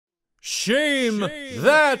Shame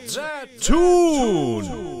that tune!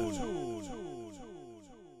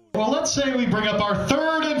 Well, let's say we bring up our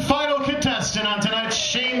third and final contestant on tonight's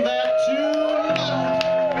Shame That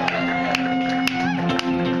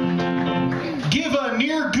Tune. Give a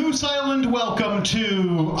near Goose Island welcome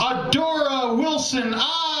to Adora Wilson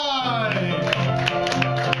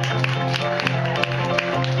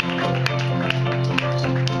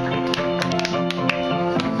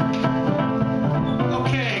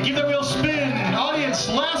Okay, give that wheel a spin. Audience,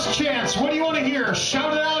 last chance. What do you want to hear?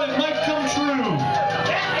 Shout it out, it might come true.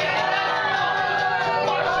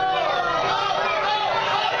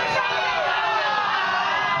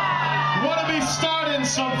 Starting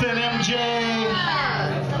something, MJ.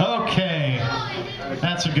 Okay,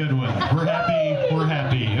 that's a good one. We're happy. We're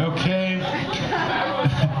happy. Okay.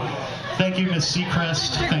 Thank you, Miss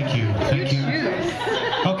Seacrest. Thank you. Thank you.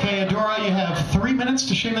 Okay, Adora, you have 3 minutes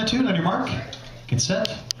to shame that tune. On your mark, get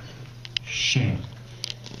set, shame.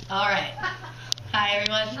 All right. Hi,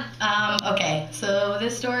 everyone. Okay, so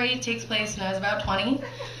this story takes place when I was about 20.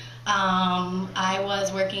 I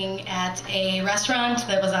was working at a restaurant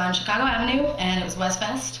that was on Chicago Avenue, and it was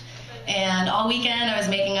Westfest. And all weekend I was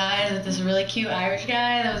making eyes with this really cute Irish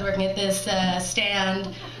guy that was working at this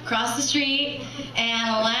stand across the street. And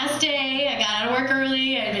the last day, I got out of work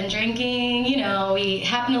early, I'd been drinking, you know, we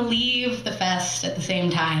happened to leave the fest at the same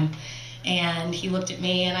time. And he looked at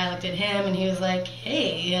me, and I looked at him, and he was like,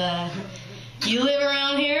 hey, you live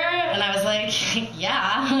around here? And I was like,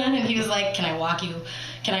 yeah. And he was like, can I walk you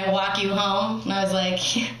home? And I was like,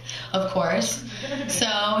 of course.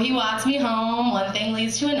 So he walks me home, one thing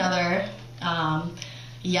leads to another, yada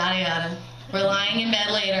yada. We're lying in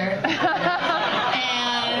bed later.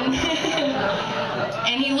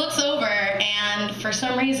 And he looks over, and for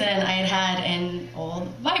some reason I had an old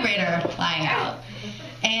vibrator lying out.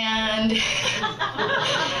 And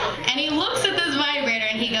he looks at this vibrator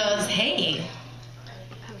and he goes, hey,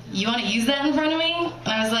 you want to use that in front of me? And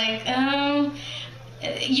I was like,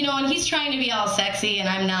 you know, and he's trying to be all sexy, and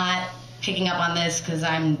I'm not picking up on this because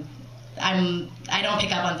I don't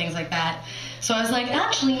pick up on things like that. So I was like,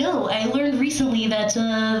 actually, no, I learned recently that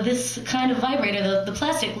this kind of vibrator, the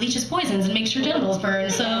plastic, leaches poisons and makes your genitals burn,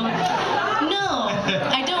 so no,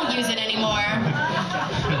 I don't use it anymore.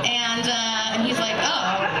 And he's like,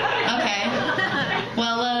 oh, okay.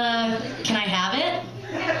 Well, can I have it?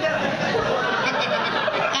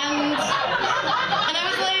 And I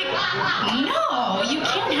was like, no, you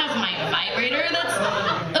can't have my vibrator. That's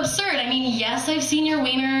absurd. I mean, yes, I've seen your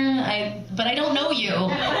wiener, but I don't know you. So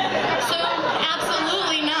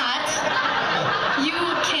absolutely not. You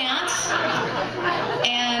can't.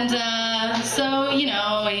 And so, you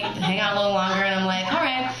know, we hang out a little longer, and I'm like, all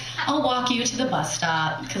right, I'll walk you to the bus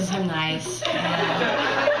stop because I'm nice.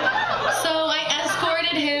 And so I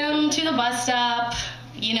escorted him to the bus stop,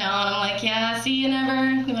 you know, and I'm like, yeah, see you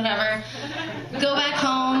never, whatever. Go back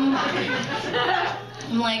home.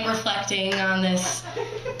 I'm like reflecting on this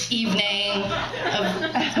evening,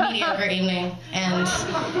 mediocre evening, and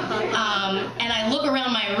I look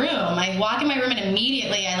around my room. I walk in my room, and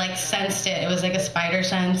immediately I like sensed it. It was like a spider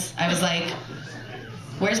sense. I was like,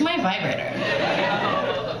 where's my vibrator?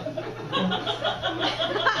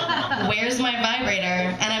 Where's my vibrator?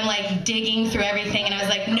 And I'm like digging through everything, and I was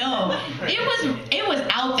like, no, it was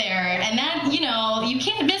out there, and that, you know, you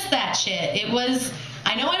can't miss that shit. It was,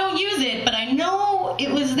 I know I don't use it, but I know it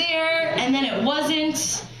was there, and then it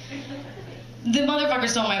wasn't. The motherfucker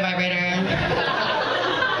stole my vibrator.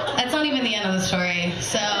 That's not even the end of the story.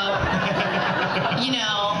 So, you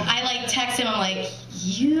know, I like text him, I'm like,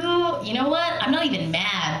 you know what? I'm not even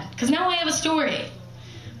mad, because now I have a story.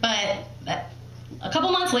 But a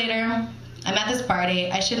couple months later, I'm at this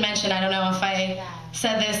party. I should mention, I don't know if I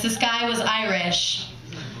said this guy was Irish.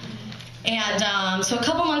 And so a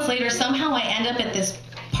couple months later, somehow I end up at this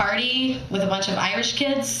party with a bunch of Irish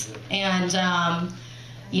kids. And,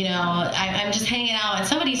 you know, I'm just hanging out, and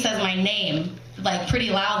somebody says my name, like,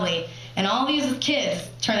 pretty loudly. And all these kids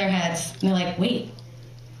turn their heads, and they're like, wait,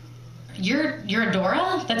 you're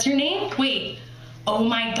Adora? That's your name? Wait, oh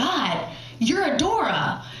my God, you're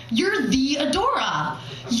Adora. You're the Adora.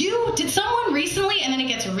 Did someone recently, and then it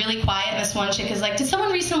gets really quiet, and this one chick is like, did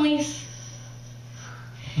someone recently?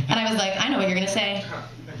 And I was like, I know what you're gonna say.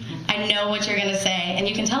 I know what you're gonna say. And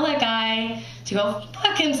you can tell that guy to go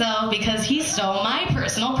fuck himself because he stole my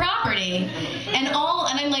personal property. And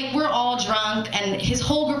I'm like, we're all drunk, and his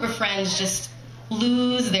whole group of friends just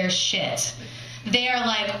lose their shit. They are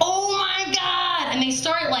like, oh my God! And they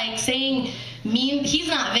start like saying mean, he's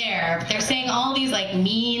not there, but they're saying all these like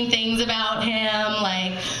mean things about him,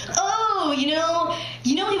 like, oh, you know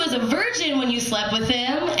he was a virgin when you slept with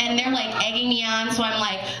him, and they're like,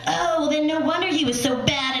 he was so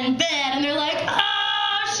bad in bed, and they're like,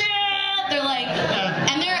 oh shit, they're like,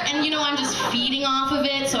 and you know, I'm just feeding off of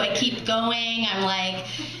it, so I keep going. I'm like,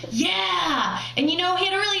 yeah, and you know, he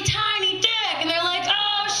had a really tiny dick, and they're like,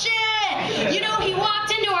 oh shit, you know, he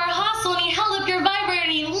walked into our hostel and he held up your vibrator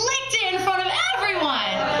and he licked it in front of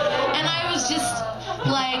everyone, and I was just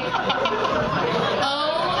like,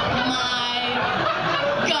 oh my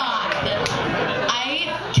god,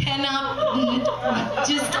 I cannot,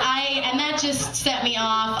 and that just set me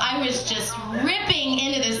off. I was just ripping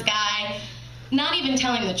into this guy, not even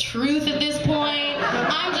telling the truth at this point.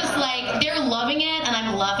 I'm just like, they're loving it, and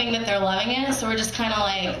I'm loving that they're loving it, so we're just kind of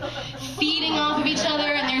like feeding off of each other,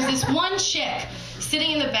 and there's this one chick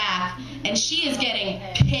sitting in the back, and she is getting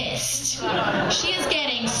pissed. She is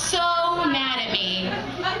getting so mad at me,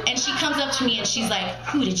 and she comes up to me and she's like,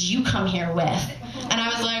 who did you come here with? And I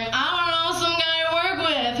was like, I don't know, some guy I work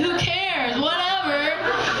with, who cares, whatever.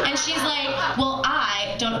 And she's like, well,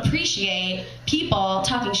 I don't appreciate people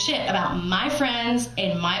talking shit about my friends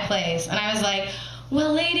in my place. And I was like,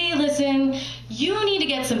 well, lady, listen, you need to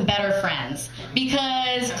get some better friends,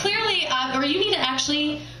 because clearly, or you need to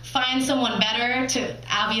actually find someone better to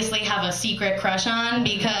obviously have a secret crush on,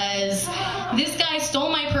 because this guy stole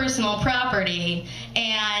my personal property,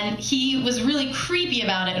 and he was really creepy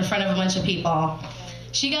about it in front of a bunch of people.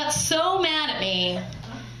 She got so mad at me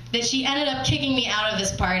that she ended up kicking me out of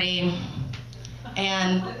this party,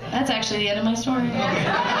 and that's actually the end of my story.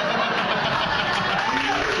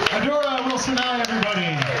 Adora Wilson,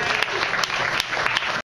 everybody.